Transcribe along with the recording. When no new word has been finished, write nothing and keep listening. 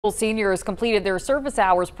Seniors completed their service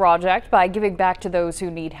hours project by giving back to those who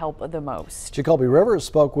need help the most. Jacoby Rivers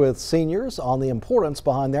spoke with seniors on the importance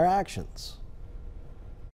behind their actions.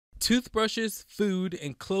 Toothbrushes, food,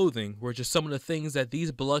 and clothing were just some of the things that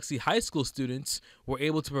these Biloxi High School students were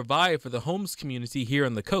able to provide for the homeless community here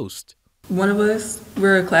on the coast. One of us,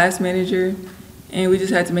 we're a class manager, and we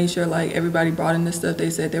just had to make sure like everybody brought in the stuff they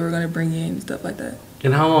said they were going to bring in and stuff like that.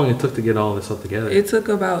 And how long it took to get all this stuff together? It took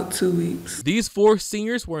about 2 weeks. These 4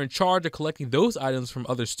 seniors were in charge of collecting those items from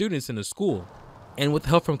other students in the school. And with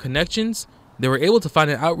help from Connections, they were able to find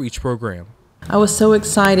an outreach program. I was so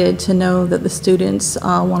excited to know that the students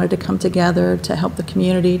wanted to come together to help the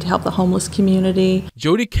community, to help the homeless community.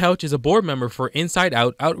 Jody Couch is a board member for Inside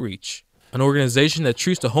Out Outreach, an organization that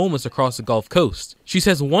treats the homeless across the Gulf Coast. She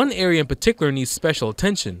says one area in particular needs special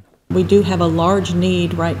attention. We do have a large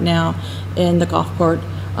need right now in the Gulfport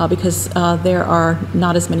because there are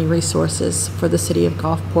not as many resources for the city of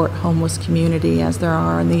Gulfport homeless community as there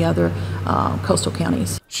are in the other coastal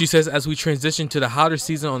counties. She says as we transition to the hotter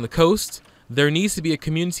season on the coast, there needs to be a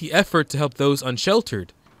community effort to help those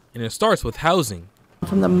unsheltered, and it starts with housing.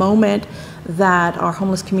 From the moment that our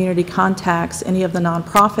homeless community contacts any of the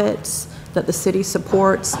nonprofits that the city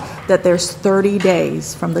supports, that there's 30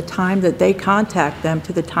 days from the time that they contact them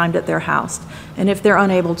to the time that they're housed. And if they're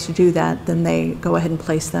unable to do that, then they go ahead and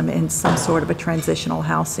place them in some sort of a transitional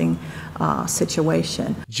housing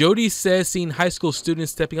situation. Jody says seeing high school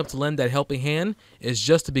students stepping up to lend that helping hand is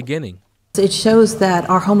just the beginning. It shows that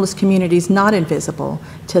our homeless community is not invisible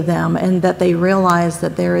to them and that they realize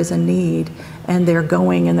that there is a need and they're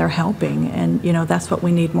going and they're helping, and you know that's what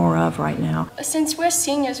we need more of right now. Since we're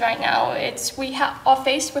seniors right now, we are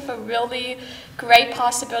faced with a really great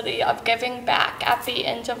possibility of giving back at the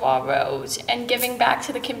end of our road and giving back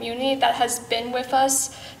to the community that has been with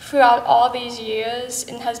us throughout all these years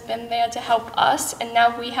and has been there to help us, and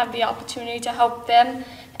now we have the opportunity to help them,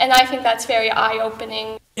 and I think that's very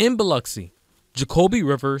eye-opening. In Biloxi, Jacoby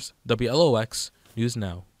Rivers, WLOX News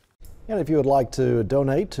Now. And if you would like to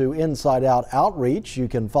donate to Inside Out Outreach, you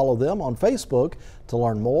can follow them on Facebook to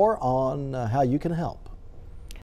learn more on how you can help.